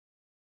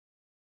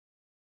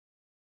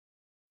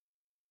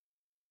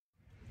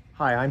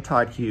Hi, I'm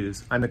Todd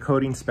Hughes. I'm the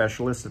coating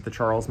specialist at the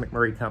Charles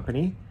McMurray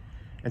Company.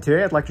 And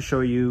today I'd like to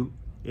show you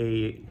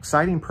an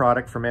exciting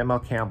product from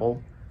ML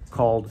Campbell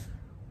called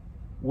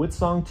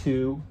WoodSong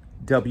II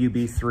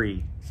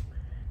WB3.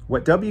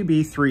 What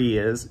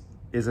WB3 is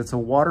it's a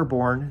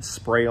waterborne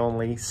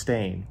spray-only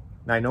stain.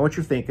 Now I know what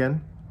you're thinking,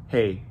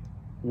 hey,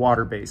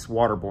 water-based,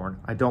 waterborne,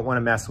 I don't want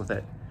to mess with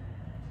it.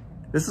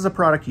 This is a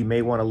product you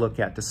may want to look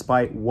at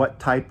despite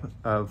what type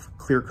of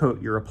clear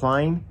coat you're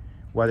applying,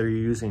 whether you're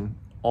using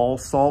all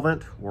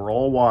solvent or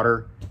all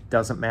water,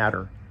 doesn't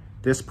matter.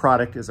 This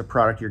product is a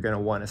product you're going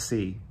to want to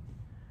see.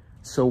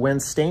 So when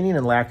staining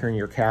and lacquering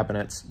your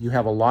cabinets, you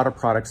have a lot of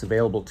products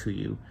available to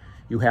you.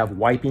 You have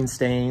wiping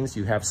stains,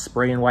 you have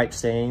spray and wipe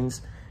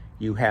stains,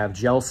 you have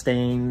gel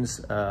stains,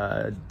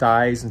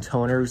 dyes and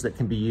toners that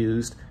can be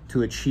used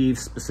to achieve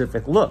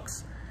specific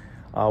looks.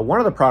 One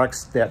of the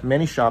products that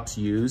many shops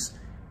use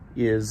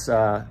is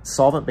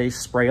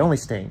solvent-based spray-only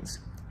stains.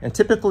 And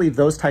typically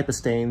those type of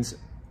stains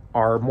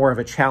are more of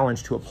a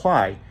challenge to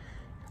apply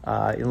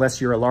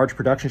unless you're a large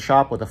production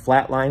shop with a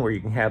flat line where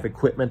you can have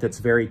equipment that's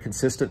very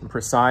consistent and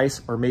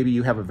precise, or maybe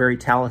you have a very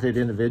talented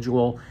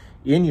individual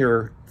in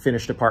your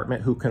finish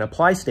department who can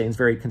apply stains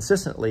very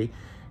consistently.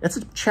 It's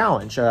a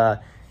challenge.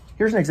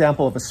 Here's an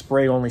example of a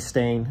spray-only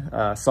stain,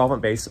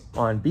 solvent-based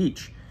on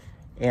beach.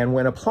 And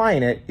when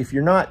applying it, if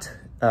you're not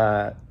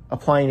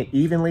applying it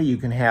evenly, you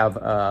can have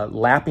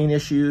lapping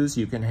issues,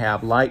 you can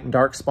have light and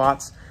dark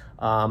spots,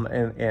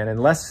 and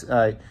unless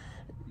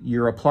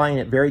you're applying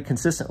it very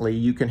consistently,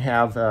 you can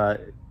have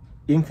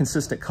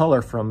inconsistent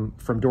color from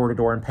door to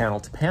door and panel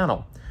to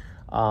panel.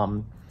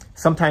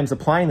 Sometimes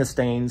applying the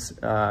stains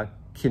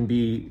can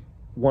be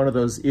one of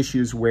those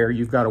issues where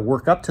you've got to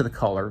work up to the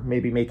color,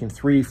 maybe making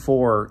 3,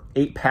 4,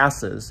 8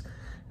 passes,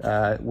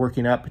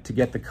 working up to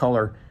get the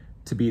color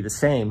to be the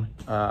same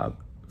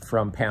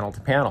from panel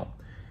to panel.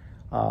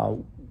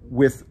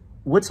 With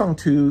WoodSong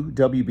II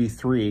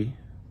WB3,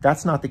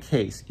 that's not the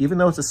case. Even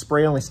though it's a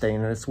spray-only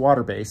stain and it's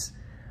water-based,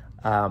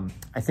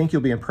 I think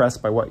you'll be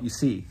impressed by what you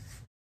see.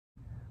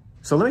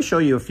 So let me show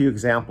you a few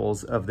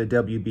examples of the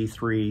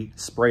WB3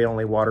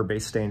 spray-only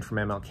water-based stain from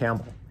ML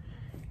Campbell.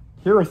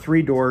 Here are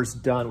 3 doors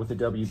done with the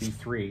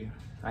WB3.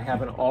 I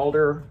have an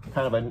alder,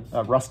 kind of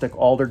a rustic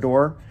alder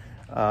door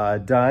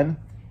done,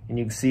 and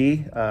you can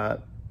see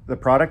the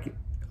product.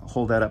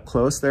 Hold that up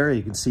close there.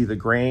 You can see the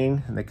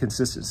grain and the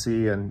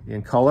consistency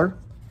in color.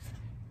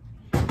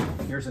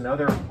 Here's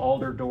another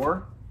alder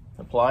door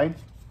applied.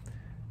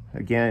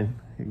 Again,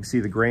 you can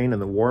see the grain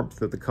and the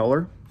warmth of the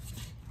color.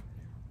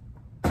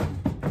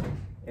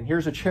 And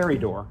here's a cherry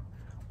door,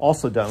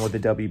 also done with the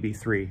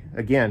WB3.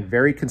 Again,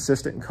 very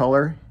consistent in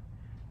color,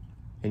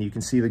 and you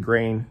can see the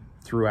grain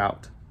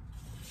throughout.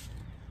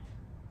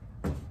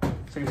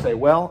 So you say,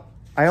 well,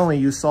 I only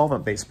use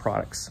solvent-based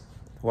products.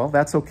 Well,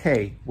 that's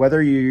okay.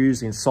 Whether you're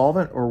using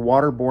solvent or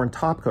waterborne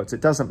top coats,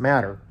 it doesn't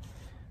matter.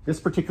 This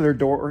particular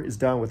door is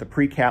done with a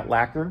pre-cat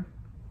lacquer,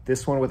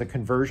 this one with a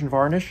conversion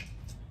varnish,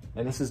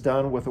 and this is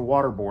done with a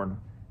waterborne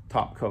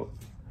top coat.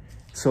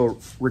 So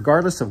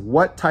regardless of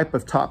what type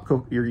of top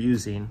coat you're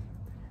using,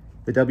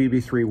 the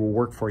WB3 will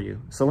work for you.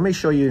 So let me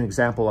show you an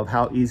example of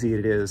how easy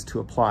it is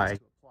to apply.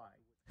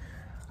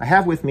 I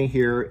have with me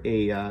here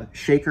a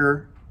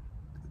shaker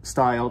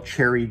style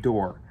cherry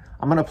door.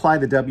 I'm going to apply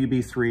the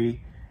WB3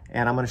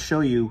 and I'm going to show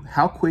you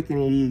how quick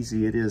and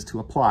easy it is to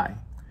apply.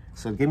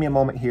 So give me a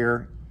moment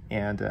here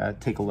and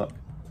take a look.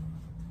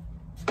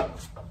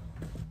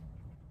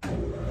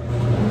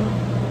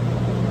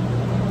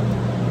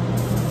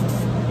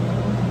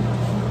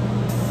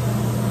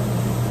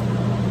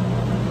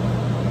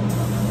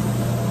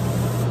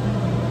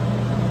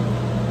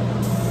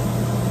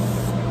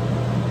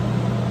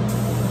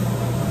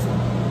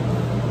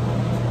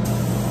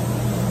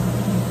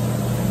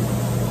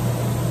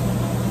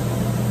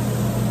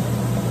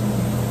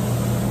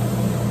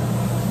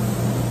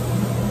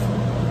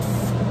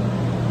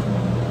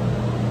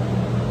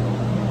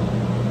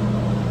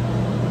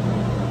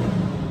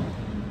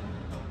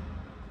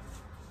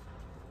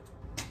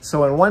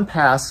 So in one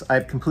pass,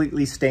 I've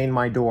completely stained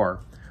my door.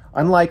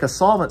 Unlike a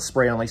solvent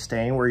spray-only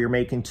stain where you're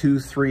making 2,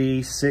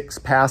 3, 6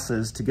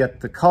 passes to get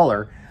the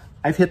color,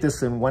 I've hit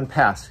this in one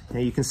pass. Now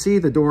you can see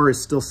the door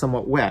is still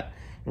somewhat wet.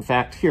 In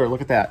fact, here,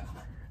 look at that.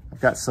 I've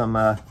got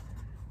some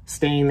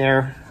stain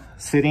there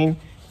sitting.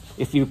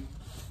 If you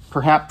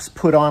perhaps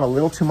put on a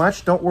little too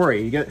much, don't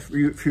worry. You get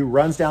a few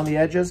runs down the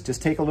edges,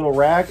 just take a little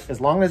rag.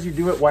 As long as you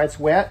do it while it's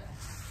wet,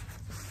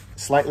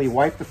 slightly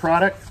wipe the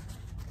product,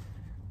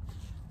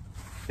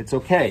 it's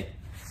okay.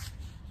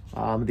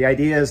 The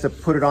idea is to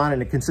put it on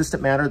in a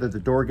consistent manner that the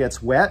door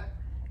gets wet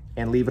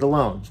and leave it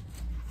alone.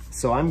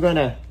 So I'm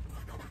gonna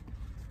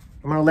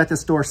let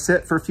this door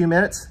sit for a few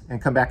minutes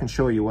and come back and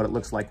show you what it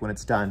looks like when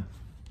it's done.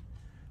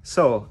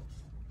 So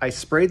I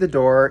sprayed the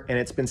door and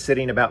it's been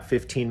sitting about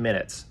 15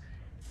 minutes.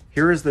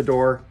 Here is the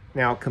door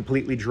now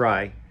completely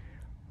dry.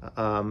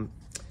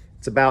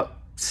 It's about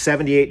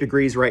 78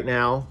 degrees right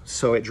now,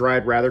 so it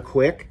dried rather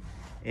quick.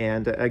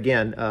 And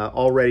again,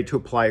 all ready to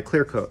apply a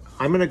clear coat.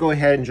 I'm gonna go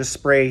ahead and just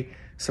spray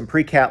some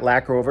pre-cat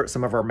lacquer over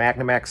some of our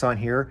Magnamax on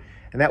here,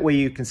 and that way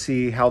you can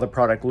see how the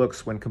product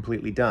looks when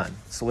completely done.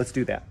 So let's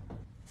do that.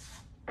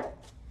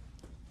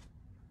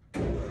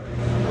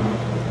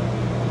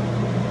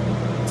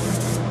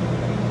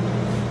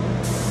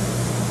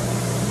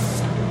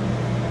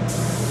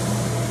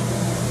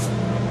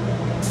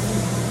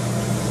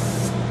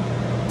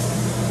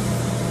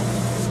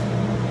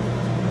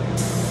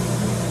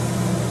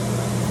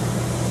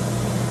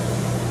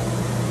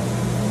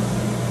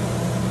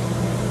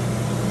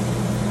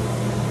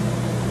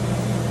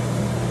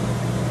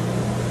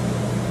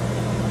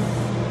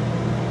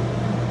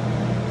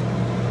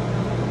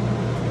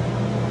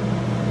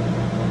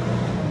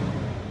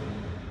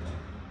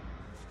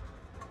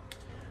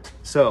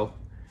 So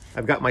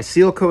I've got my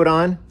seal coat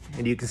on,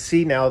 and you can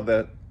see now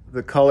the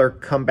color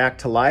come back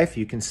to life.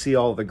 You can see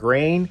all the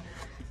grain.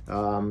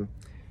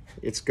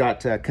 It's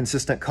got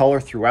consistent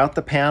color throughout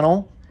the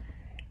panel.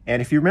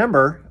 And if you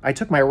remember, I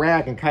took my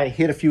rag and kind of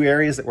hit a few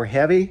areas that were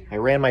heavy. I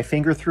ran my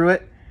finger through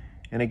it.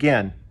 And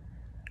again,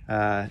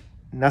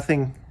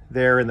 nothing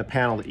there in the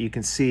panel that you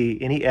can see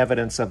any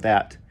evidence of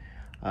that.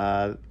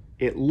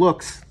 It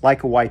looks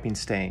like a wiping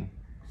stain.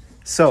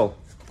 So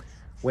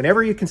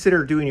whenever you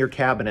consider doing your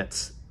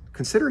cabinets,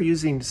 consider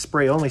using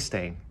spray-only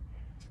stain.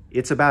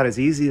 It's about as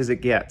easy as it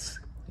gets.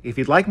 If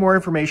you'd like more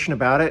information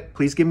about it,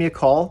 please give me a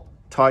call,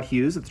 Todd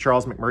Hughes at the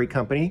Charles McMurray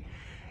Company.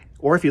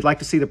 Or if you'd like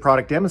to see the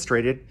product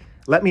demonstrated,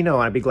 let me know.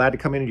 I'd be glad to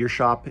come into your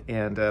shop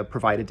and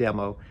provide a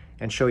demo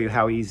and show you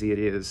how easy it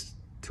is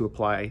to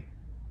apply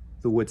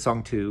the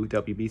WoodSong II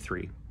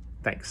WB3.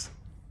 Thanks.